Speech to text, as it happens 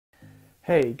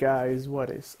Hey guys,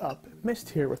 what is up? Mist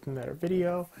here with another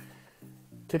video.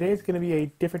 Today is going to be a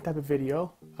different type of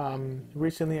video.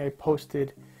 Recently I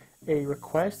posted a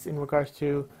request in regards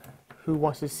to who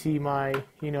wants to see my,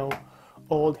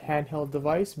 old handheld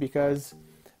device, because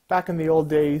back in the old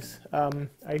days,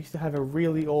 I used to have a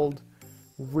really old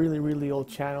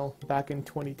channel back in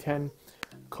 2010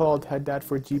 called Had That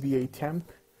for GBA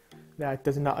Temp that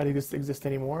does not exist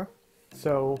anymore.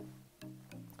 So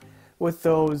with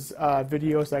those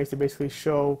videos, I used to basically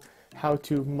show how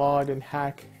to mod and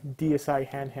hack DSi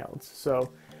handhelds.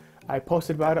 So I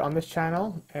posted about it on this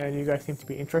channel, and you guys seem to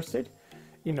be interested.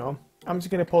 I'm just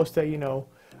going to post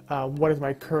what is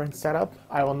my current setup.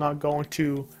 I will not go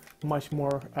into much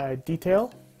more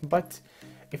detail, but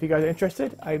if you guys are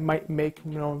interested, I might make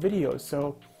videos.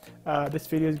 So this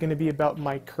video is going to be about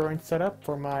my current setup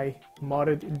for my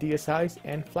modded DSIs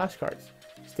and flashcards.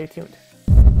 Stay tuned.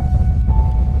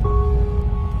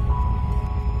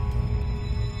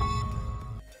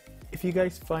 If you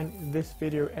guys find this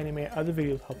video or any of my other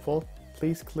videos helpful,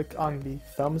 please click on the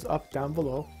thumbs up down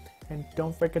below, and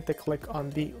don't forget to click on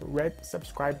the red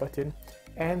subscribe button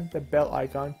and the bell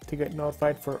icon to get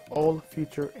notified for all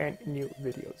future and new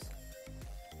videos.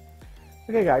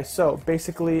 Okay guys, so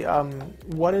basically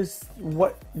what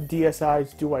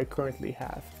DSIs do I currently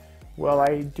have? Well,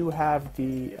 I do have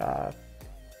the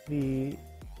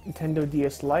Nintendo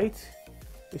DS Lite.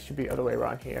 It should be the other way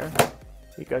around here,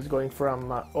 because going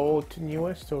from old to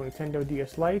newest, so Nintendo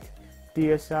DS Lite,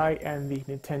 DSi, and the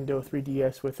Nintendo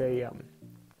 3DS with a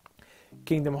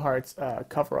Kingdom Hearts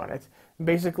cover on it.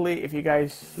 Basically, if you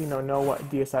guys know what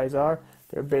DSIs are,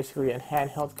 they're basically a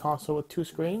handheld console with two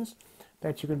screens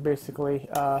that you can basically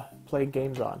play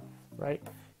games on, right?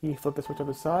 You flip the switch to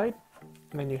the side,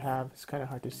 and then you have, it's kind of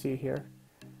hard to see here,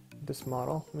 this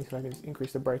model. Let me see if I can just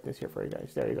increase the brightness here for you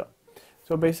guys. There you go.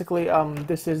 So basically,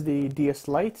 this is the DS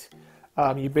Lite.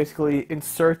 You basically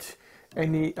insert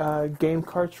any game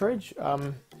cartridge.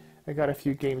 I got a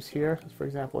few games here. For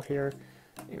example, here,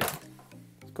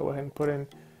 let's go ahead and put in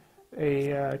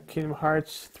a Kingdom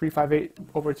Hearts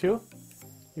 358/2.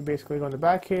 You basically go in the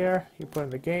back here, you put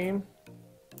in the game,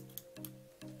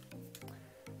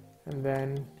 and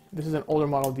then this is an older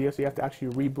model DS, so you have to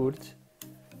actually reboot it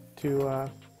to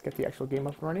get the actual game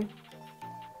up and running.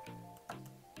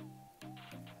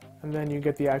 And then you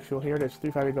get the actual, here it is,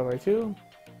 358/2.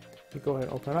 You go ahead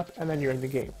and open it up, and then you're in the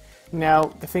game. Now,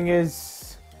 the thing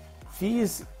is,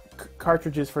 these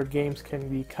cartridges for games can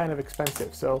be kind of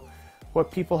expensive. So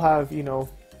what people have,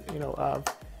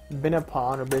 been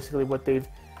upon, or basically what they've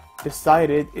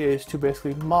decided, is to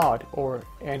basically mod or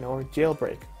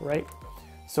jailbreak, right?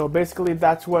 So basically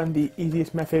that's when the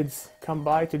easiest methods come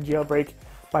by to jailbreak.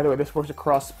 By the way, this works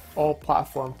across all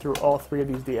platforms through all three of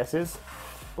these DSs.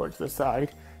 Put it to the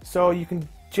side. So you can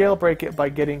jailbreak it by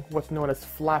getting what's known as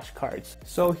flashcards.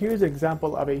 So here's an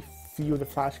example of a few of the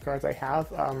flashcards I have.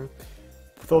 For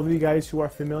those of you guys who are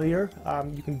familiar,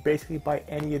 you can basically buy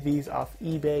any of these off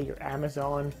eBay or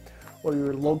Amazon or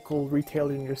your local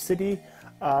retailer in your city.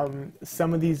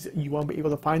 Some of these you won't be able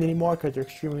to find anymore because they're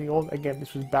extremely old. Again,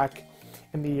 this was back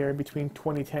in the year between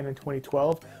 2010 and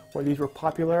 2012 where these were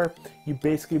popular. You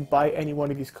basically buy any one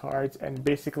of these cards, and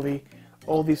basically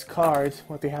all these cards,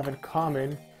 what they have in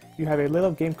common, you have a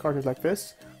little game cartridge like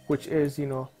this, which is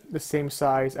the same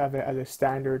size as a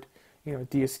standard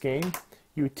DS game.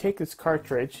 You take this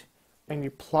cartridge and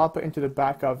you plop it into the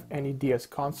back of any DS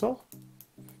console,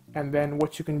 and then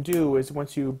what you can do is,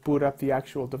 once you boot up the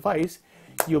actual device,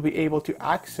 you'll be able to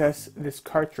access this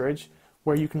cartridge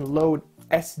where you can load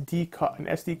an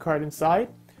SD card inside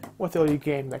with all your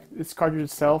game. Like, this cartridge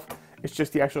itself is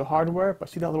just the actual hardware, but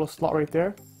see that little slot right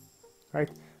there?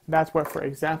 Right? That's where, for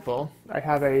example, I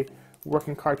have a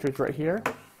working cartridge right here.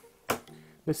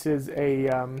 This is a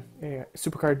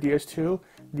Supercard DS2,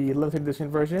 the limited edition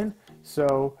version.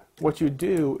 So what you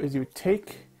do is you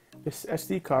take this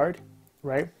SD card,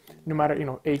 right? No matter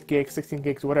 8 gigs, 16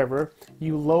 gigs, whatever.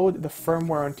 You load the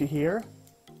firmware onto here.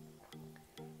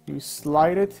 You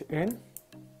slide it in.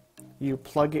 You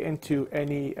plug it into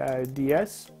any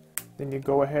DS. Then you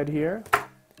go ahead here.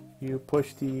 You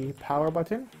push the power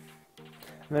button.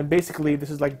 And then basically this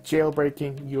is like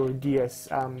jailbreaking your DS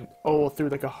all through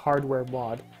like a hardware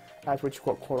mod. That's what you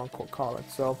quote unquote call it.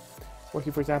 So for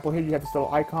example, here you have this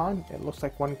little icon. It looks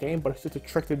like one game, but it's just to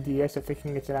trick the DS into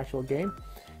thinking it's an actual game.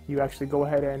 You actually go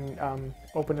ahead and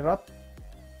open it up.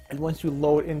 And once you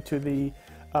load into the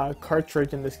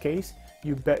cartridge, in this case,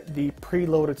 you bet the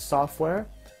preloaded software.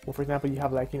 Well, for example, you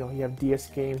have you have DS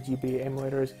games, GBA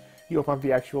emulators. You open up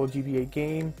the actual GBA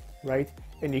game, right?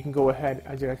 And you can go ahead,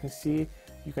 as you guys can see,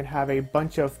 you can have a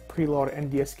bunch of preloaded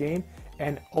NDS game,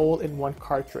 and all in one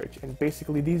cartridge. And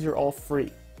basically these are all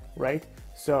free, right?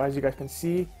 So as you guys can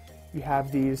see, you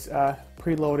have these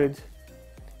preloaded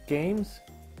games.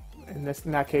 In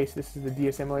that case, this is the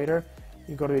DS emulator.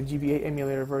 You go to the GBA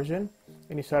emulator version,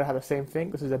 and you sort of have the same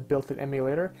thing. This is a built-in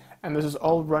emulator, and this is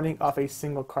all running off a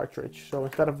single cartridge. So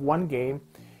instead of one game,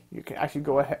 you can actually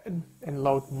go ahead and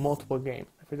load multiple games.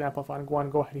 For example, if I want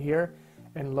to go ahead here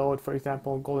and load, for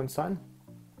example, Golden Sun,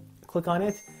 click on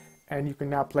it, and you can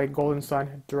now play Golden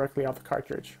Sun directly off the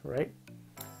cartridge, right?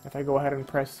 If I go ahead and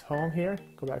press home here,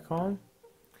 go back home,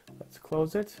 let's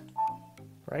close it,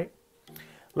 right?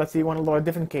 Let's say you want to load a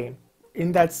different game.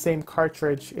 In that same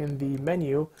cartridge in the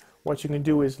menu, what you can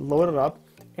do is load it up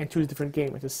and choose a different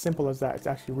game. It's as simple as that. It's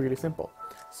actually really simple.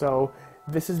 So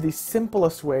this is the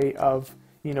simplest way of,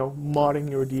 modding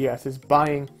your DS, is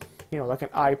buying, like an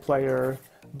iPlayer,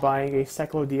 buying a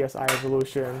Cyclo DSi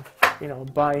Evolution,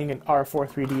 buying an R4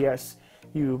 3DS.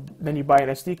 Then you buy an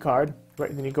SD card, right?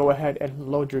 And then you go ahead and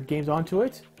load your games onto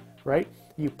it, right?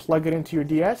 You plug it into your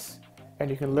DS, and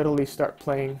you can literally start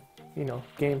playing,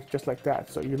 games just like that.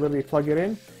 So you literally plug it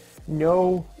in,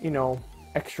 no,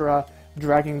 extra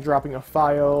dragging, dropping of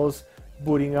files,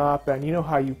 booting up, and you know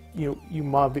how you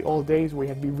mod the old days where you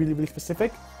had to be really, really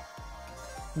specific.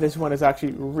 This one is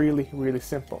actually really, really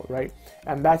simple, right?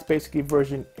 And that's basically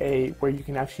version A, where you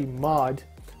can actually mod,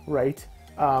 right,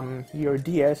 your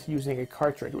DS using a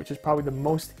cartridge, which is probably the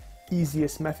most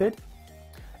easiest method.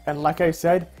 And like I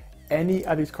said, any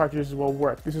of these cartridges will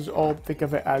work. This is all, think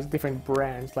of it as different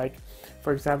brands. Like,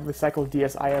 for example, the Cyclo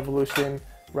DSi Evolution,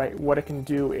 right? What it can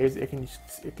do is it can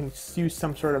use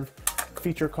some sort of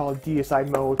feature called DSi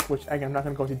mode, which again, I'm not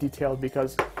going to go into detail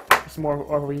because it's more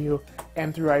overview.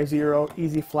 M3i0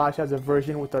 Easy Flash has a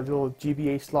version with a little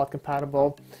GBA slot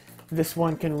compatible. This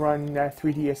one can run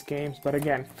 3DS games, but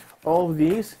again, all of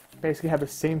these basically have the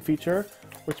same feature,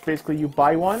 which basically you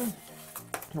buy one,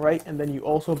 right? And then you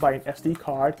also buy an SD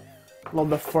card, load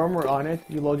the firmware on it,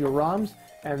 you load your ROMs,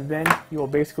 and then you will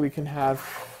basically can have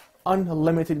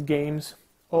unlimited games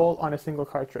all on a single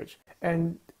cartridge.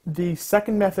 And the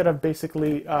second method of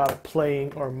basically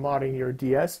playing or modding your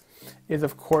DS is,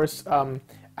 of course,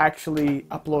 actually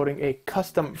uploading a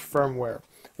custom firmware,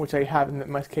 which I have in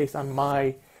my case on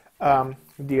my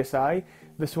DSi.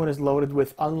 This one is loaded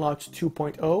with Unlocked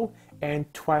 2.0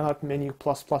 and Twilight Menu++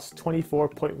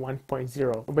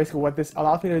 24.1.0. Basically what this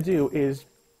allows me to do is,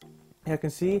 you can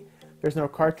see there's no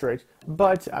cartridge,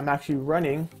 but I'm actually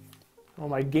running all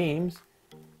my games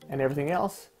and everything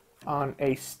else on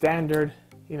a standard,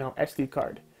 SD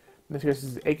card. In this case,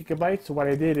 this is 8 GB. So what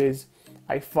I did is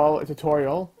I followed a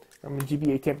tutorial from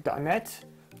GBAtip.net,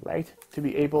 right, to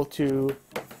be able to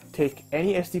take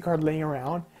any SD card laying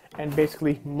around and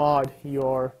basically mod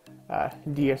your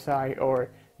DSi or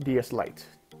DS Lite.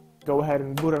 Go ahead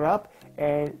and boot it up,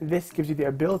 and this gives you the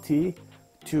ability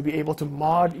to be able to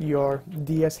mod your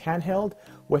DS handheld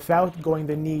without going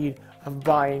the need of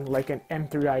buying like an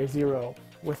M3i0,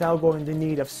 without going the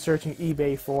need of searching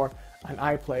eBay for an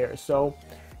iPlayer. So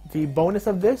the bonus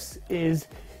of this is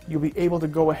you'll be able to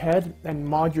go ahead and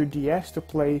mod your DS to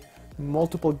play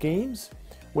multiple games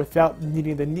without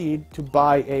needing the need to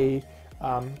buy a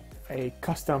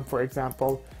custom, for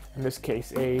example, in this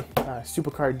case, a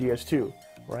Supercard DS2,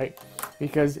 right?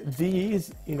 Because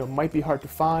these, might be hard to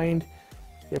find.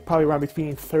 They're probably around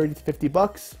between 30 to 50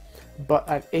 bucks, but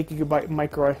an 8 GB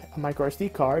micro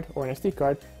SD card or an SD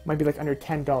card might be like under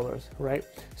 $10, right?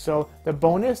 So the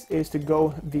bonus is to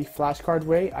go the flashcard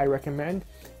way. I recommend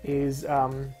is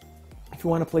if you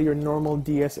want to play your normal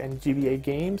DS and GBA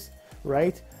games,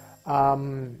 right?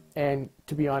 And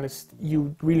to be honest,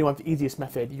 you really want the easiest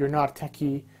method. You're not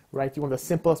techie, right? You want the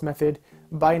simplest method.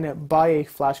 Buy a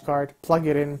flashcard, plug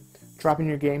it in, drop in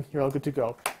your game, you're all good to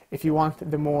go. If you want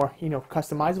the more,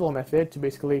 customizable method to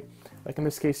basically, like in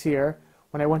this case here,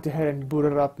 when I went ahead and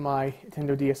booted up my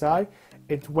Nintendo DSi,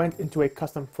 it went into a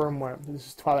custom firmware. This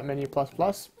is Twilight Menu++,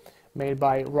 made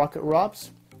by Rocket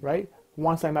Robs, right?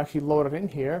 Once I'm actually loaded in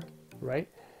here, right,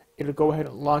 it'll go ahead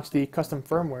and launch the custom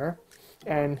firmware,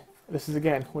 and this is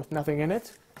again with nothing in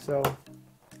it. So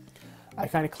I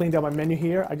kind of cleaned out my menu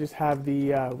here. I just have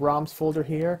the ROMs folder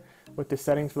here with the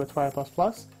settings for the Twilight++.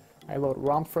 I load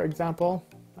ROM, for example.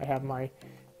 I have my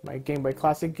Game Boy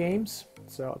Classic games.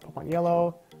 So Pokemon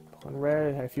Yellow, Pokemon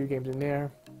Red, I have a few games in there.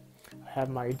 I have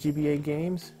my GBA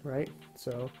games, right?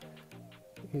 So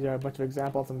these are a bunch of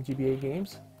examples of GBA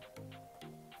games.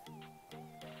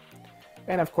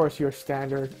 And of course your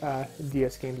standard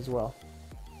DS games as well,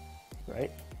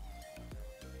 right?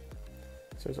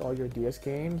 So there's all your DS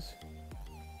games.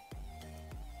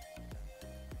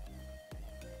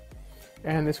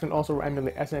 And this can also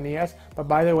emulate SNES. But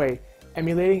by the way,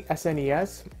 emulating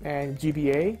SNES and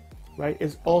GBA, right,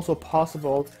 is also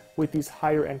possible with these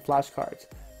higher end flashcards.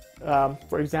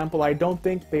 For example, I don't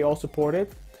think they all support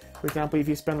it. For example, if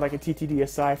you spend like a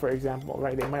TTDSi, for example,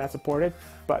 right, they might not support it.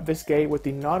 But this game with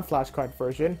the non-flashcard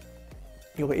version,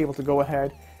 you'll be able to go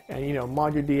ahead and, you know,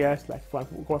 mod your DS. Like if I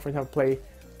go, for example, play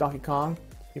Donkey Kong,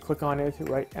 you click on it,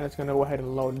 right, and it's going to go ahead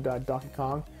and load Donkey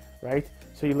Kong, right?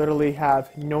 So you literally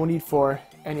have no need for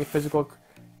any physical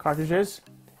cartridges,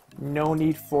 no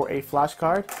need for a flash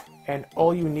card, and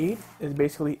all you need is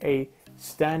basically a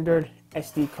standard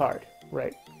SD card,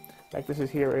 right? Like this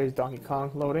is here is Donkey Kong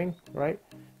loading, right?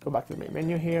 Go back to the main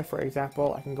menu here. For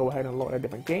example, I can go ahead and load a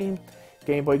different game,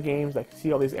 Game Boy games, like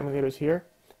see all these emulators here.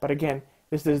 But again,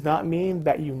 this does not mean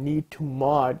that you need to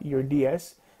mod your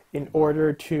DS in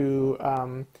order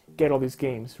to get all these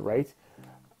games, right?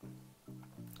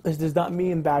 This does not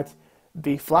mean that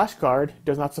the flash card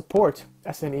does not support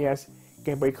SNES,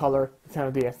 Game Boy Color,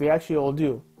 Nintendo DS. They actually all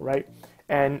do, right?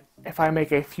 And if I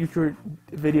make a future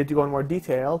video to go in more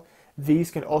detail,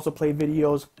 these can also play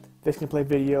videos, this can play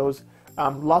videos,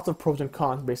 lots of pros and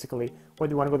cons basically,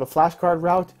 whether you want to go the flash card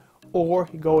route or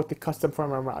you go with the custom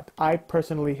firmware route. I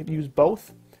personally use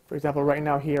both. For example, right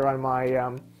now here on my,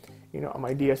 you know, on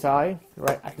my DSi,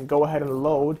 right, I can go ahead and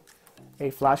load a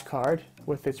flash card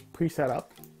with its preset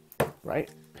up, right?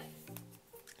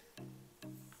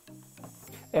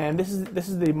 And this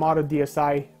is the modded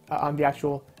DSi on the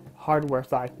actual hardware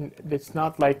side. It's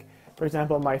not like, for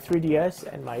example, my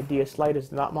 3DS and my DS Lite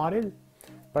is not modded,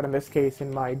 but in this case,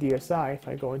 in my DSi, if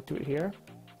I go into it here,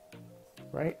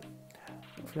 right?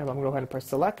 For example, I'm going to go ahead and press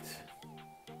select.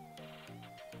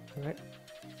 All right.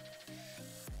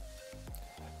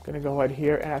 I'm going to go ahead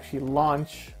here and actually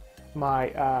launch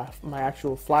my my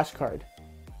actual flash card.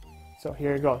 So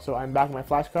here you go. So I'm back in my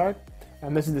flash card,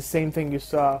 and this is the same thing you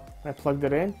saw when I plugged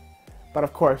it in. But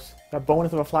of course, the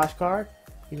bonus of a flash card,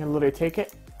 you can literally take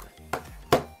it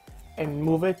and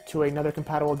move it to another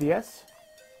compatible DS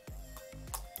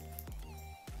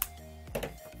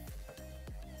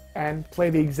and play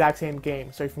the exact same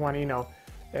game. So if you want to, you know,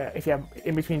 if you have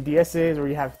in between DSs or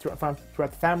you have throughout the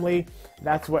family,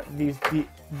 that's what these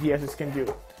DSs can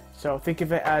do. So think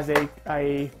of it as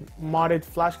a modded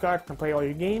flash card, can play all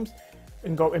your games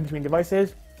and go in between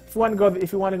devices. If you want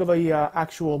to go the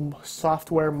actual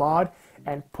software mod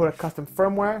and put a custom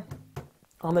firmware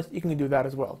on this, you can do that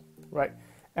as well, right?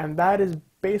 And that is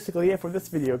basically it for this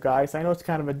video, guys. I know it's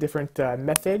kind of a different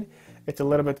method. It's a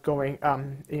little bit going,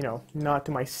 you know, not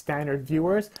to my standard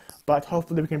viewers, but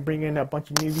hopefully we can bring in a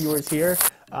bunch of new viewers here.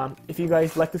 If you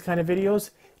guys like this kind of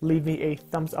videos, leave me a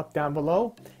thumbs up down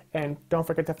below. And don't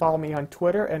forget to follow me on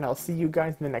Twitter, and I'll see you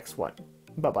guys in the next one.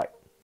 Bye-bye.